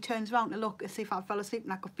he turns around to look to see if I fell asleep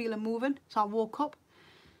and I could feel him moving. So I woke up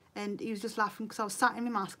and he was just laughing because I was sat in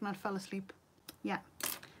my mask and I fell asleep. Yeah,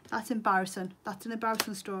 that's embarrassing. That's an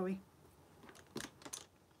embarrassing story.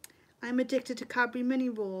 I'm addicted to Cadbury mini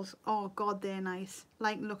rolls. Oh God, they're nice.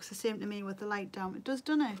 Lighting looks the same to me with the light down. It does,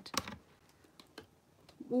 doesn't it?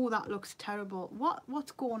 Oh, that looks terrible.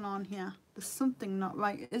 What's going on here? There's something not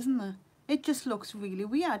right, isn't there? It just looks really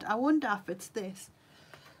weird. I wonder if it's this.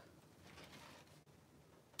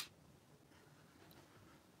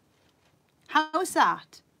 How's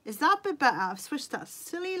that? Is that a bit better? I've switched that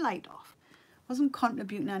silly light off. Wasn't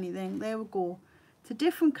contributing anything. There we go. It's a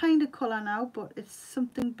different kind of colour now, but it's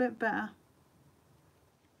something a bit better.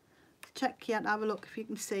 Check here to have a look if you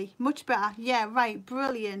can see. Much better. Yeah, right.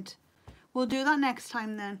 Brilliant. We'll do that next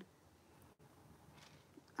time then.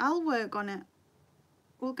 I'll work on it.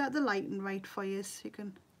 We'll get the lighting right for you so you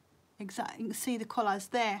can see the colours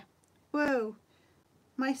there. Whoa.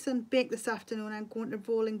 My son baked this afternoon. I'm going to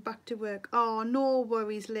rolling back to work. Oh, no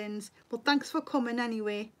worries, Linz. Well, thanks for coming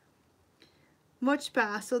anyway. Much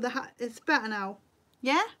better. So it's better now.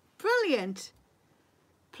 Yeah? Brilliant.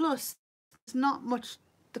 Plus, there's not much.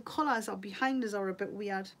 The colours are behind us are a bit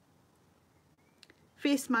weird.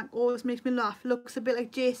 Face mask always makes me laugh. Looks a bit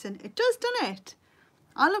like Jason. It does, doesn't it?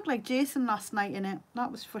 I looked like Jason last night in it.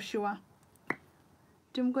 That was for sure.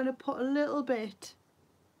 I'm going to put a little bit.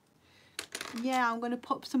 Yeah, I'm going to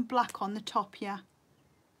put some black on the top here.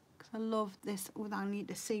 Because I love this. Oh, I need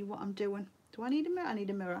to see what I'm doing. Do I need a mirror? I need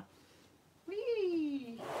a mirror.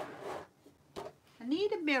 Whee! I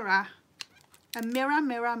need a mirror. A mirror,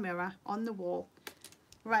 mirror, mirror on the wall.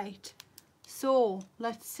 Right, so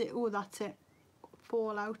let's see. Oh, that's it.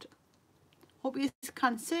 Fall out. Hope you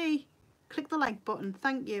can see. Click the like button.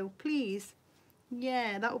 Thank you. Please.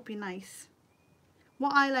 Yeah, that would be nice.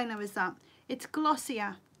 What eyeliner is that? It's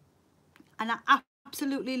Glossier. And I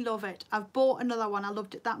absolutely love it. I've bought another one. I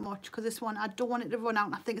loved it that much because this one, I don't want it to run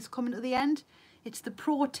out. I think it's coming to the end. It's the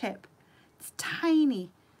Pro Tip. It's tiny.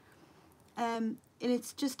 And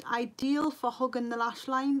it's just ideal for hugging the lash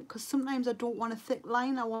line because sometimes I don't want a thick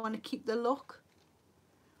line. I want to keep the look.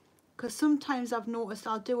 Because sometimes I've noticed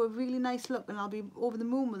I'll do a really nice look and I'll be over the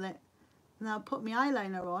moon with it. And I'll put my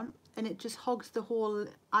eyeliner on and it just hugs the whole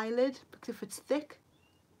eyelid because if it's thick.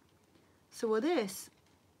 So with this,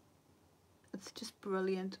 it's just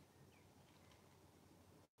brilliant.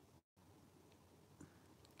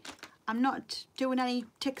 I'm not doing any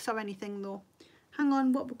ticks or anything though. Hang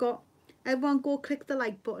on, what we got? Everyone go click the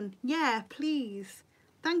like button. Yeah, please.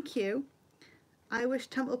 Thank you. I wish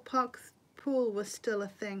Temple Park's pool was still a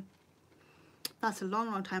thing. That's a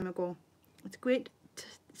long, long time ago. It's great.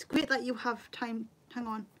 It's great that you have time. Hang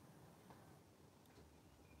on.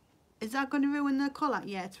 Is that going to ruin the colour?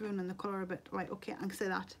 Yeah, it's ruining the colour a bit. Right, okay, I can say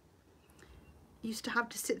that. You used to have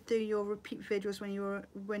to sit through your repeat videos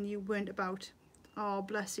when you weren't about. Oh,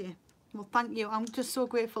 bless you. Well, thank you. I'm just so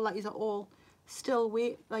grateful that you're all still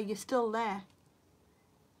like you're still there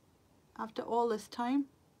after all this time.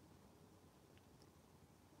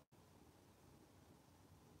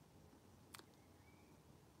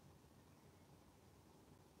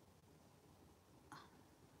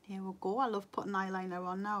 Here we go. I love putting eyeliner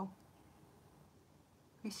on now.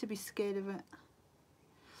 I used to be scared of it.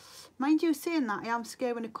 Mind you, saying that, I am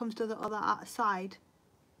scared when it comes to the other side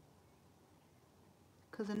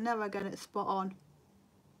because I never get it spot on.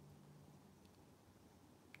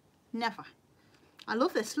 Never. I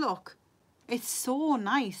love this look. It's so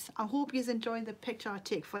nice. I hope you're enjoying the picture I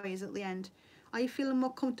take for you at the end. Are you feeling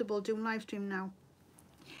more comfortable doing live stream now?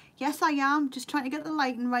 Yes, I am. Just trying to get the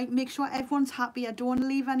lighting right. Make sure everyone's happy. I don't want to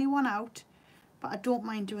leave anyone out. But I don't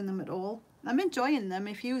mind doing them at all. I'm enjoying them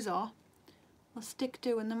if yous are. I'll stick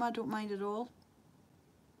doing them. I don't mind at all.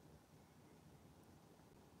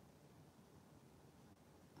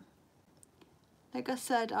 Like I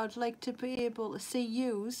said, I'd like to be able to see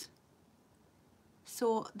yous.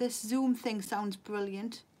 So this Zoom thing sounds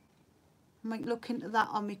brilliant. I might look into that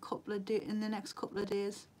on me in the next couple of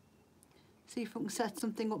days. See if we can set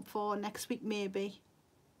something up for next week maybe.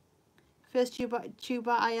 First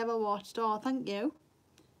tuber I ever watched. Oh, thank you.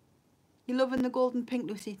 You're loving the golden pink,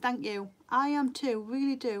 Lucy. Thank you. I am too,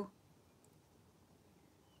 really do.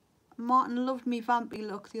 Martin loved me vampy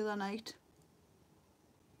look the other night.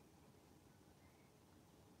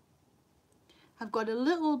 I've got a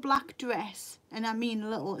little black dress, and I mean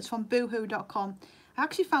little, it's from boohoo.com. I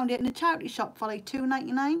actually found it in a charity shop for like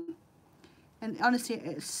 $2.99. And honestly,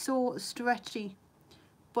 it's so stretchy,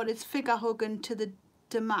 but it's figure hugging to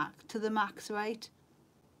the max, right?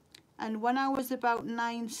 And when I was about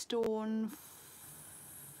 9 stone,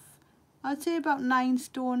 I'd say about 9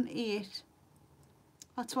 stone 8,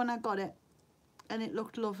 that's when I got it, and it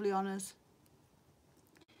looked lovely on us.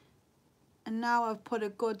 And now I've put a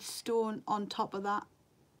good stone on top of that,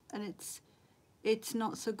 and it's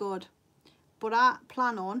not so good. But I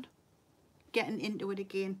plan on getting into it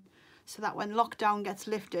again, so that when lockdown gets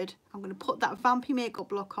lifted, I'm going to put that vampy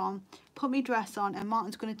makeup look on, put my dress on, and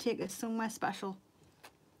Martin's going to take us somewhere special.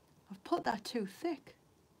 I've put that too thick.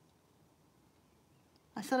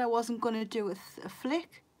 I said I wasn't going to do a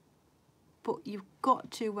flick, but you've got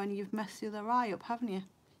to when you've messed the other eye up, haven't you?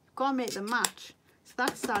 You've got to make them match. So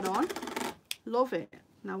that's that on. Love it.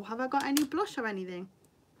 Now, have I got any blush or anything?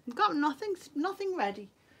 I've got nothing ready.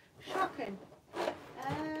 Shocking.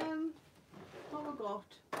 What have I got?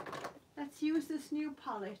 Let's use this new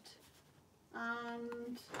palette.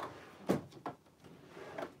 And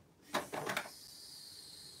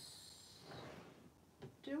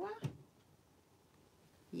do I?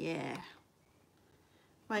 Yeah.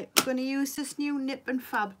 Right, I'm going to use this new Nip and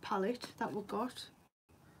Fab palette that we've got.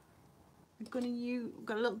 I'm going to use,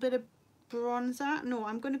 got a little bit of bronzer. No,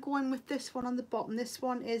 I'm going to go in with this one on the bottom. This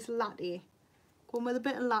one is Latte. Going with a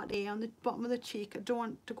bit of Latte on the bottom of the cheek. I don't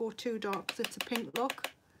want to go too dark because it's a pink look.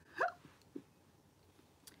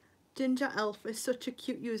 Ginger Elf is such a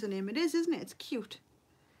cute username. It is, isn't it? It's cute.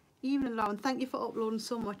 Evening, Lauren. Thank you for uploading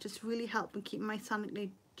so much. It's really helping keep my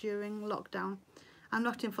sanity during lockdown. I'm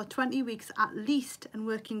locked in for 20 weeks at least and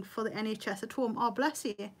working for the NHS at home. Oh, bless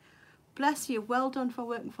you. Bless you. Well done for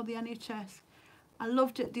working for the NHS. I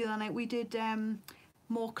loved it the other night. We did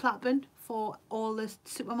more clapping for all the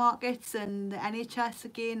supermarkets and the NHS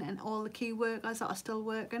again and all the key workers that are still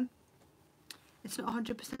working. It's not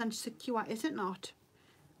 100% secure, is it not?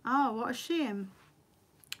 Oh, what a shame.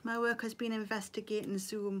 My work has been investigating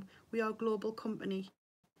Zoom. We are a global company.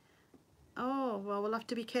 Oh, well, we'll have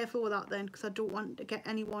to be careful with that then, because I don't want to get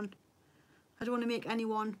anyone. I don't want to make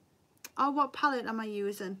anyone. Oh, what palette am I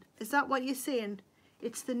using? Is that what you're saying?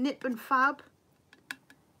 It's the Nip and Fab.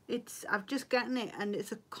 I've just gotten it, and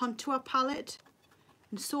it's a contour palette.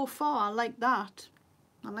 And so far, I like that.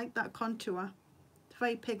 I like that contour. It's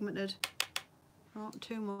very pigmented. Not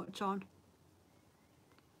too much on.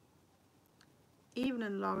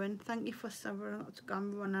 Evening, Lauren. Thank you for severing.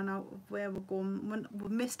 I'm running out of where we're going.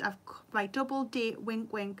 We've missed. Right, double date.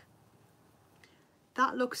 Wink, wink.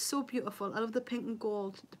 That looks so beautiful. I love the pink and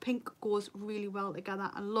gold. The pink goes really well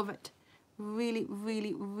together. I love it. Really,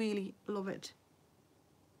 really, really love it.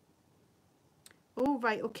 Oh,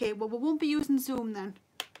 right. Okay. Well, we won't be using Zoom then.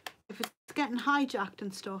 If it's getting hijacked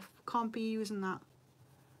and stuff, can't be using that.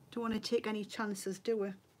 Don't want to take any chances, do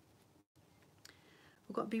we?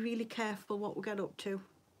 We've got to be really careful what we get up to.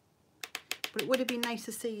 But it would have been nice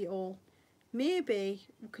to see you all. Maybe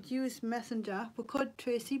we could use Messenger. We could,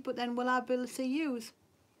 Tracy, but then will I be able to see yous?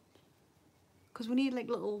 Because we need like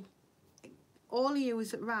little, all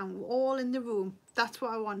yous around, all in the room. That's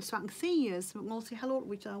what I want, so I can see yous. We can all say hello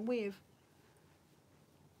to each other and wave.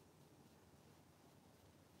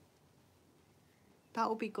 That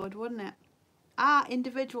would be good, wouldn't it? Ah,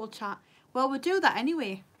 individual chat. Well, we'll do that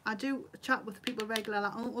anyway. I do chat with people regularly.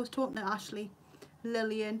 I was talking to Ashley,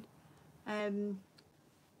 Lillian,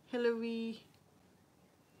 Hillary,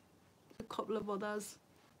 a couple of others.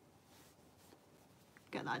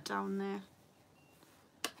 Get that down there.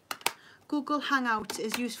 Google Hangouts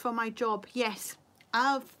is used for my job. Yes,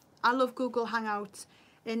 I love Google Hangouts.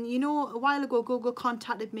 And you know, a while ago Google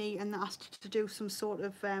contacted me and asked to do some sort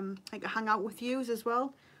of like a hangout with yous as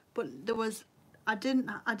well. But there was, I didn't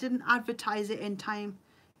advertise it in time,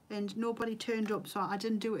 and nobody turned up, so I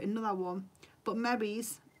didn't do it another one. But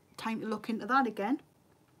maybe's time to look into that again.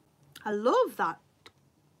 I love that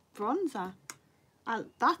bronzer.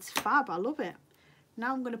 That's fab. I love it.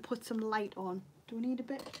 Now I'm going to put some light on. Do we need a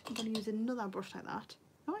bit? I'm going to use another brush like that.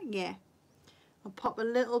 Oh yeah. I'll pop a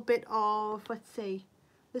little bit of, let's see.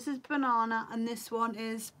 This is banana and this one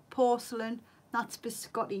is porcelain. That's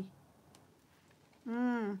biscotti.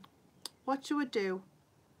 What should we do?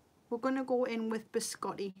 We're going to go in with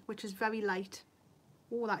biscotti, which is very light.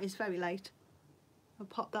 Oh, that is very light. I'll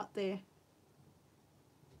pop that there.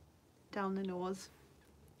 Down the nose.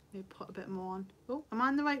 Maybe put a bit more on. Oh, am I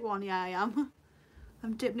on the right one? Yeah, I am.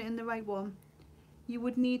 I'm dipping it in the right one. You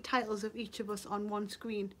would need titles of each of us on one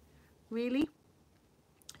screen. Really?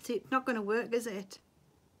 See, it's not going to work, is it?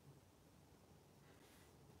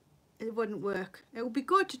 It wouldn't work. It would be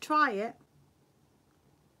good to try it.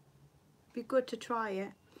 Be good to try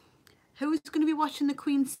it. Who's going to be watching the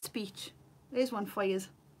Queen's speech? There's one for you.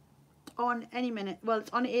 On any minute. Well,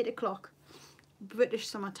 it's on at 8 o'clock. British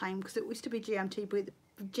summertime, because it used to be GMT, but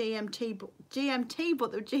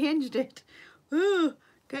they've changed it. Ooh,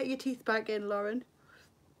 get your teeth back in, Lauren.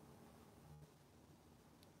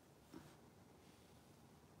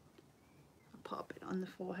 I'll pop it on the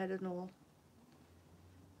forehead and all.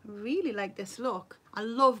 I really like this look. I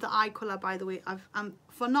love the eye colour, by the way.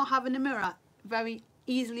 For not having a mirror, very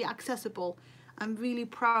easily accessible. I'm really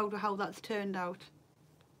proud of how that's turned out.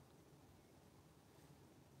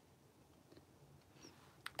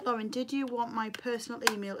 Lauren, did you want my personal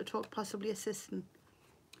email to talk possibly assistant?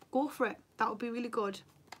 Go for it. That would be really good.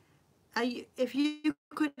 If you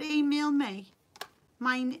could email me,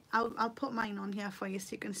 mine, I'll put mine on here for you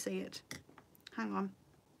so you can see it. Hang on.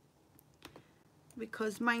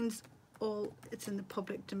 Because mine's all, it's in the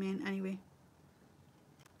public domain anyway.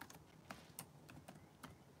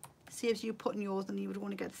 Saves you putting yours and you would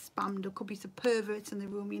want to get spammed. There could be some perverts in the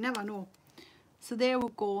room, you never know. So there we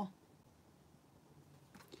go.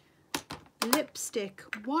 Lipstick.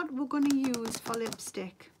 What we're going to use for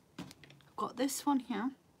lipstick? I've got this one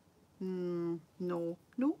here. No.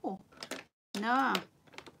 Nah.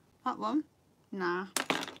 That one. Nah.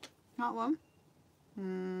 That one. I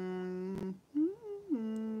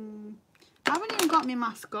haven't even got my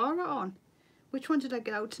mascara on. Which one did I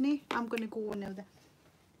get out today? I'm going to go now.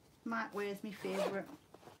 Where's my favourite?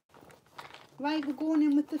 Right, we're going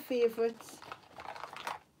in with the favourites.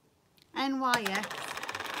 NYX.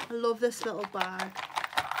 I love this little bag.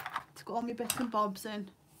 It's got all my bits and bobs in.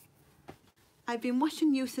 I've been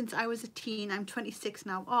watching you since I was a teen. I'm 26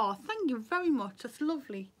 now. Oh, thank you very much. That's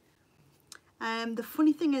lovely. The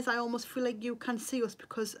funny thing is I almost feel like you can see us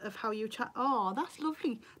because of how you chat. Oh, that's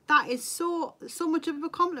lovely. That is so much of a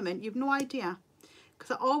compliment. You've no idea.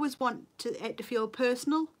 Because I always want it to feel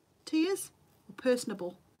personal to you. Or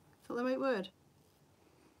personable. Is that the right word?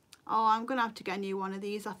 Oh, I'm going to have to get a new one of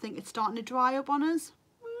these. I think it's starting to dry up on us.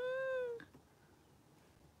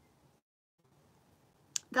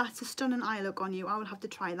 That's a stunning eye look on you. I will have to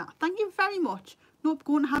try that. Thank you very much. Nope,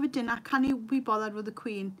 going to have a dinner. Can you be bothered with the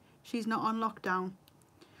Queen? She's not on lockdown.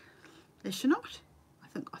 Is she not?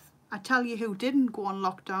 I tell you who didn't go on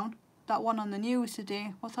lockdown. That one on the news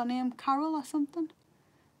today. What's her name? Carol or something?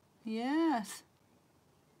 Yes.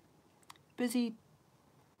 Busy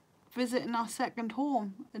visiting our second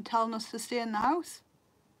home and telling us to stay in the house.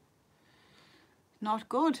 Not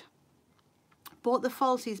good. Bought the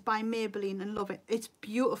Falsies by Maybelline and love it. It's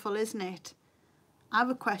beautiful, isn't it? I have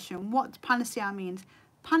a question. What panacea means?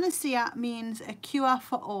 Panacea means a cure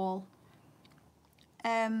for all.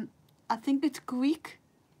 I think it's Greek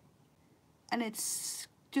and it's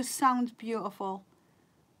just sounds beautiful.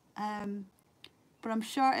 But I'm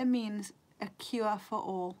sure it means a cure for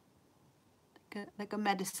all. Like a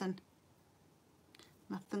medicine.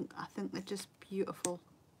 And I think they're just beautiful.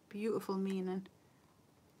 Beautiful meaning.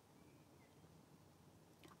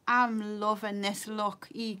 I'm loving this look.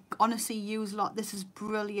 Honestly, use lot. This is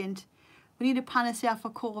brilliant. We need a panacea for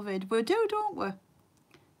COVID. We do, don't we?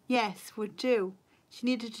 Yes, we do. She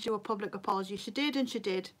needed to do a public apology. She did and she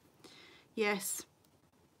did. Yes.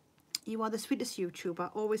 You are the sweetest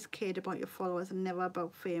YouTuber. Always cared about your followers and never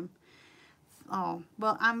about fame. Oh,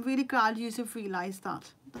 well, I'm really glad you have realised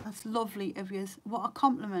that. That's lovely of you. What a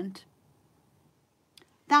compliment.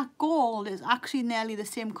 That gold is actually nearly the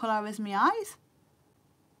same colour as my eyes.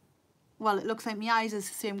 Well, it looks like my eyes is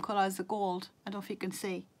the same colour as the gold. I don't know if you can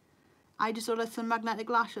see. I just ordered some magnetic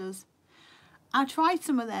lashes. I tried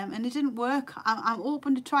some of them and it didn't work. I'm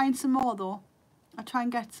open to trying some more though. I'll try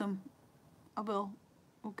and get some. I will.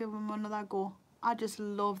 We'll give them another go. I just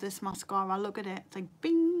love this mascara. Look at it. It's like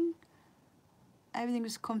bing. Everything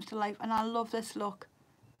just comes to life and I love this look.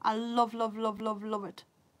 I love, love, love, love, love it.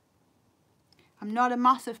 I'm not a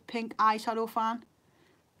massive pink eyeshadow fan.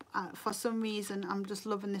 For some reason, I'm just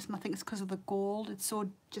loving this and I think it's because of the gold. It's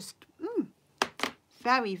so just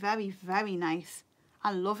very, very, very nice.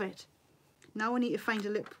 I love it. Now we need to find a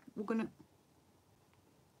lip. We're going to...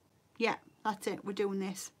 Yeah, that's it. We're doing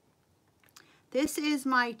this. This is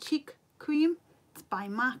my cheek cream. It's by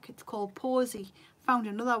MAC. It's called Posey. Found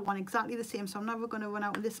another one exactly the same, so I'm never going to run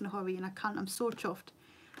out of this in a hurry, and I can't. I'm so chuffed.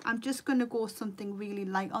 I'm just going to go something really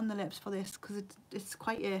light on the lips for this because it's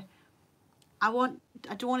quite a... I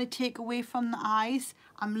don't want to take away from the eyes.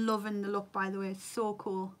 I'm loving the look, by the way. It's so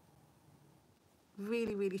cool.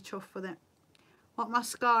 Really, really chuffed with it. What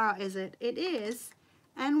mascara is it? It is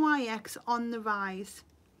NYX On The Rise.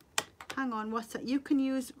 Hang on, what's that? You can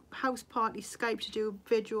use House Party Skype to do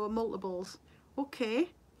video multiples. Okay.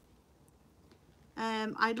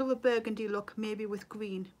 I'd love a burgundy look, maybe with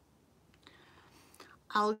green.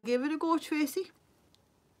 I'll give it a go, Tracy.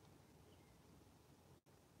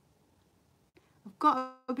 I've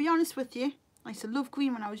got to be honest with you. I used to love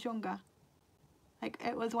green when I was younger. Like,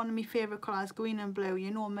 it was one of my favourite colours, green and blue.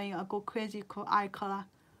 You know me, I go crazy eye colour.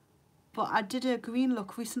 But I did a green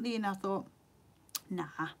look recently and I thought, nah,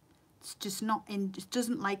 it's just not in, just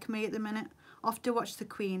doesn't like me at the minute. Off to watch the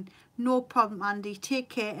Queen. No problem, Andy. Take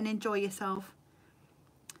care and enjoy yourself.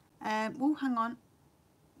 Oh, hang on.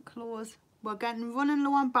 Close. We're running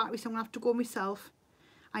low on battery, so I'm going to have to go myself.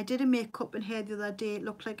 I did a makeup and hair the other day. It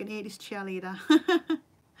looked like an 80s cheerleader.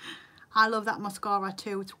 I love that mascara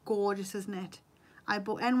too. It's gorgeous, isn't it? I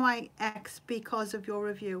bought NYX because of your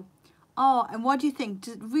review. Oh, and what do you think?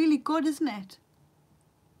 It's really good, isn't it?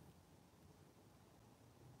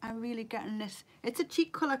 I'm really getting this. It's a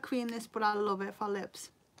cheek colour cream, this, but I love it for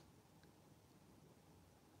lips.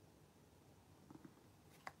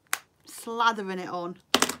 Slathering it on.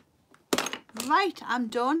 Right, I'm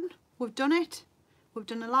done. We've done it. We've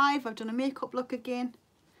done a live. I've done a makeup look again.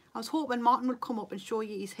 I was hoping Martin would come up and show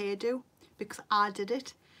you his hairdo because I did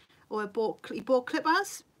it. Or he bought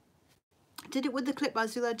clippers. Did it with the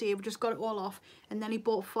clippers the other day. We just got it all off. And then he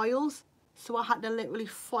bought foils. So I had to literally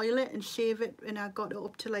foil it and shave it. And I got it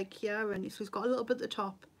up to like here. And so he's got a little bit at the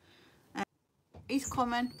top. He's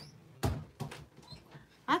coming.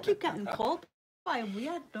 I keep getting called by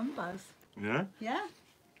weird numbers. Yeah? Yeah.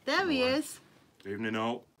 There he is. Evening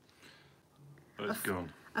all. It's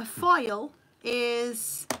gone. A foil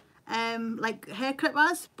is like hair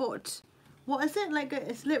clippers, but what is it? Like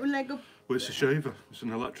it's literally like a... Well, it's a shaver. It's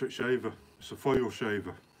an electric shaver. It's a foil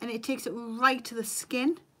shaver. And it takes it right to the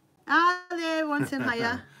skin. Ah, there, once in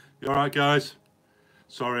higher. You alright, guys?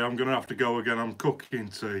 Sorry, I'm going to have to go again. I'm cooking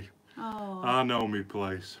tea. Oh. I know me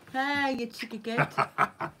place. Hey, you cheeky git.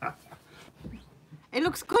 It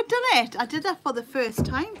looks good, doesn't it? I did that for the first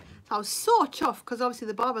time. So I was so chuffed because obviously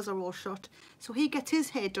the barbers are all shut. So he gets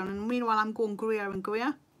his hair done and meanwhile I'm going greyer and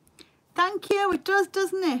greyer. Thank you. It does,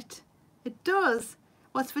 doesn't it? It does.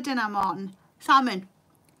 What's for dinner, Martin? Salmon.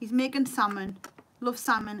 He's making salmon. Love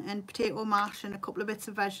salmon and potato mash and a couple of bits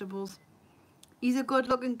of vegetables. He's a good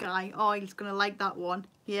looking guy. Oh, he's going to like that one.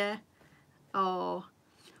 Yeah. Oh.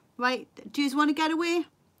 Right. Do you want to get away?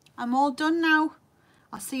 I'm all done now.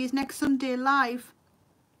 I'll see you next Sunday live.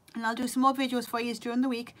 And I'll do some more videos for you during the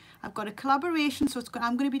week. I've got a collaboration, so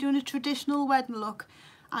I'm going to be doing a traditional wedding look,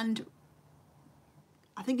 and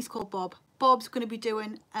I think he's called Bob. Bob's going to be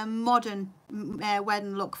doing a modern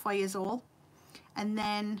wedding look for you all. And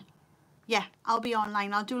then, yeah, I'll be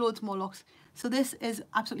online. I'll do loads more looks. So this is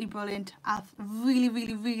absolutely brilliant. I really,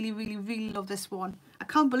 really, really, really, really love this one. I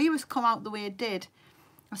can't believe it's come out the way it did.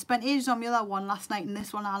 I spent ages on the other one last night, and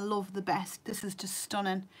this one I love the best. This is just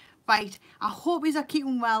stunning. Right, I hope you are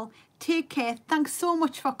keeping well. Take care. Thanks so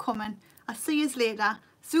much for coming. I'll see you later.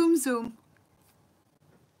 Zoom, zoom.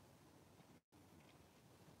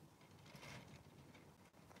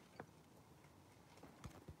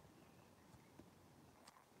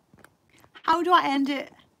 How do I end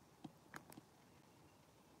it?